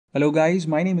Hello guys,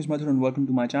 my name is Madhur and welcome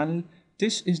to my channel.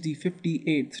 This is the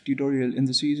 58th tutorial in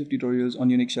the series of tutorials on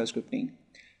Unix shell scripting.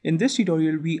 In this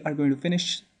tutorial, we are going to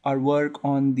finish our work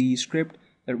on the script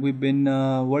that we've been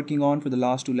working on for the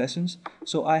last two lessons.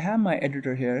 So I have my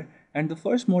editor here, and the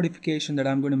first modification that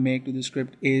I'm going to make to the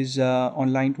script is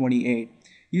on line 28.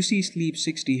 You see sleep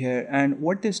 60 here, and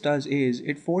what this does is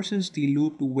it forces the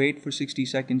loop to wait for 60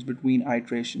 seconds between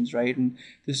iterations, right? And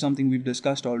this is something we've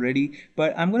discussed already,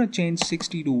 but I'm going to change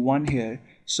 60 to 1 here.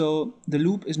 So the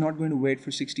loop is not going to wait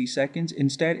for 60 seconds.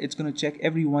 Instead, it's going to check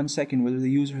every 1 second whether the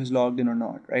user has logged in or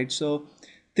not, right? So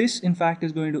this in fact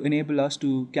is going to enable us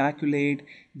to calculate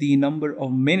the number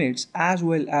of minutes as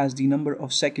well as the number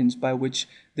of seconds by which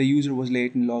the user was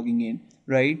late in logging in,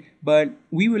 right? But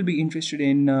we will be interested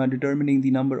in determining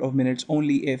the number of minutes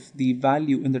only if the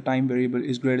value in the time variable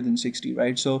is greater than 60,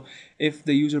 right? So if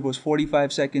the user was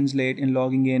 45 seconds late in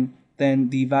logging in,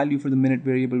 then the value for the minute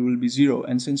variable will be 0,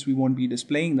 and since we won't be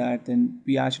displaying that, then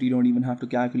we actually don't even have to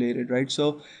calculate it, right?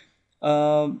 So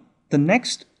the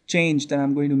next change that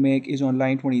I'm going to make is on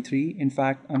line 23. In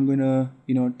fact, I'm going to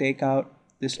take out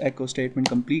this echo statement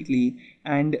completely,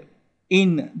 and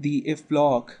in the if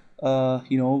block,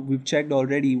 we've checked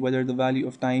already whether the value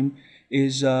of time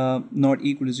is not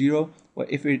equal to 0. But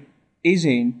if it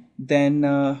isn't, then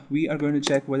we are going to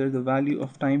check whether the value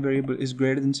of time variable is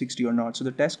greater than 60 or not. So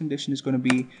the test condition is going to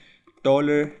be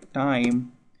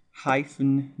 $time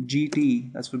hyphen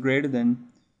GT, that's for greater than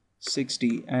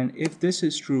 60, and if this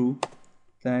is true,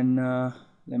 then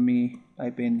let me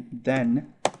type in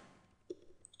then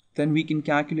we can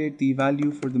calculate the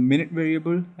value for the minute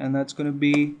variable, and that's going to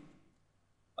be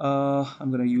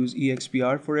I'm going to use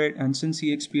expr for it. And since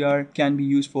expr can be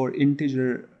used for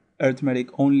integer arithmetic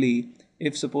only,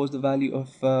 if suppose the value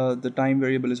of the time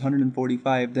variable is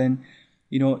 145, then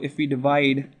if we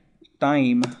divide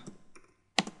time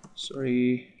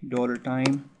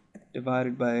 $time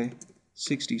divided by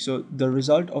 60, so the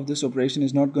result of this operation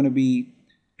is not going to be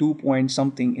 2 point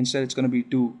something, instead it's going to be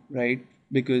 2, right?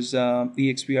 Because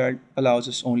expr allows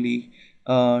us only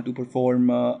to perform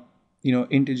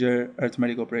integer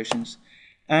arithmetic operations.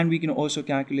 And we can also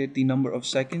calculate the number of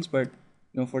seconds, but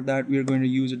for that we are going to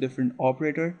use a different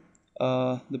operator.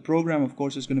 The program of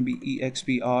course is going to be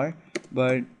expr,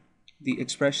 but the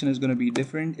expression is going to be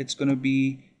different. It's going to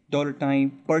be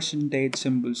 $time percentage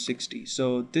symbol 60.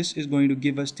 So this is going to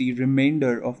give us the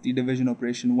remainder of the division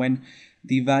operation when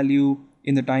the value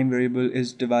in the time variable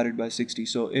is divided by 60.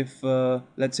 So if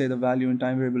let's say the value in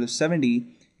time variable is 70,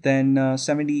 then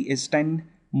 70 is 10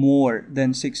 more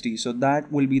than 60. So that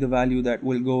will be the value that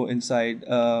will go inside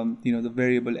the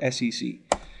variable sec.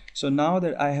 So now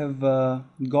that I have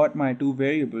got my two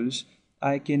variables,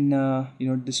 I can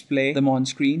display them on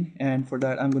screen, and for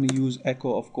that I'm going to use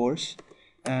echo, of course,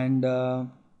 and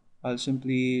I'll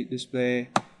simply display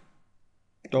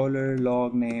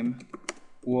 $log name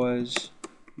was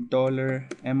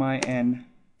 $min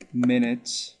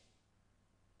minutes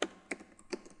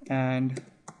and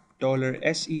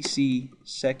 $sec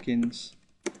seconds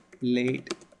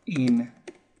late in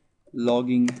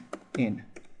logging in.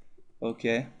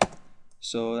 Okay,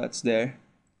 so that's there,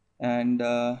 and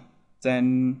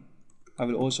then I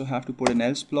will also have to put an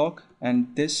else block,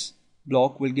 and this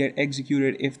block will get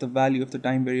executed if the value of the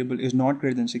time variable is not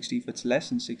greater than 60, if it's less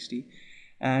than 60.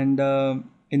 And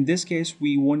in this case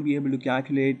we won't be able to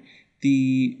calculate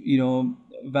the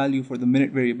value for the minute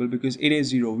variable because it is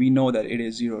 0. We know that it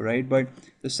is 0, right? But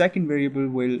the second variable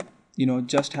will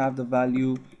just have the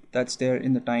value that's there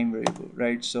in the time variable,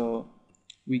 right? So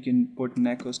we can put an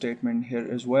echo statement here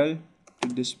as well to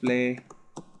display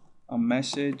a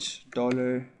message.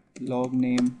 $log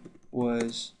name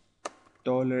was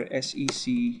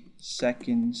 $sec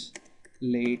seconds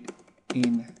late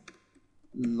in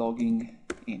logging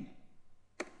in.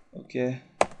 Okay,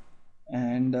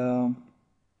 and I'll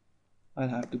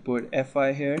have to put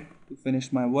fi here to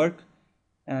finish my work,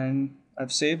 and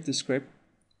I've saved the script,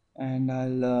 and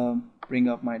I'll bring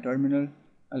up my terminal.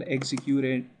 I'll execute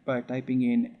it by typing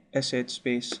in sh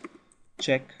space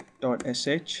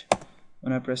check.sh.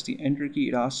 When I press the enter key,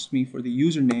 it asks me for the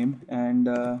username, and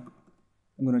I'm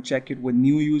going to check it with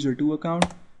new user 2 account.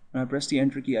 When I press the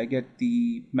enter key, I get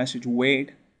the message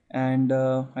wait, and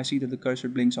I see that the cursor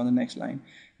blinks on the next line.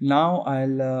 Now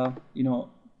I'll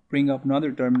bring up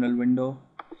another terminal window,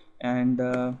 and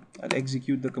I'll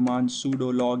execute the command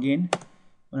sudo login.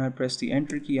 When I press the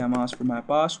enter key, I'm asked for my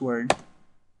password,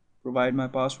 provide my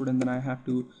password, and then I have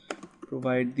to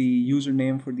provide the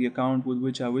username for the account with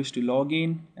which I wish to log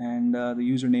in, and the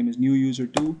username is new user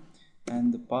 2,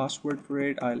 and the password for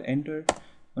it I'll enter.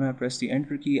 When I press the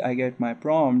enter key, I get my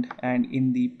prompt, and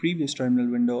in the previous terminal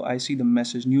window, I see the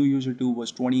message new user 2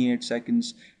 was 28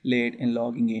 seconds late in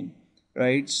logging in,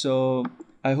 right? So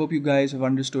I hope you guys have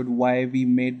understood why we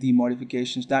made the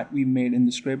modifications that we made in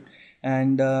the script.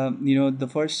 And the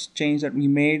first change that we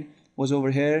made was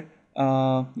over here.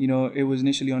 It was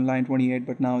initially on line 28,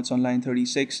 but now it's on line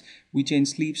 36. We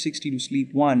changed sleep 60 to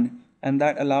sleep 1, and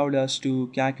that allowed us to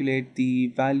calculate the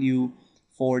value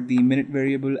for the minute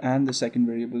variable and the second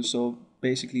variable. So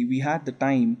basically we had the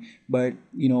time, but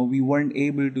we weren't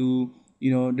able to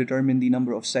determine the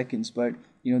number of seconds, but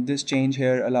this change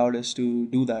here allowed us to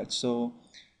do that. So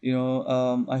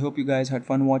I hope you guys had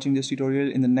fun watching this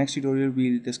tutorial. In the next tutorial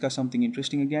we'll discuss something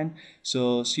interesting again,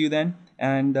 so see you then.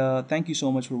 And thank you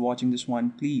so much for watching this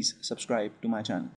one. Please subscribe to my channel.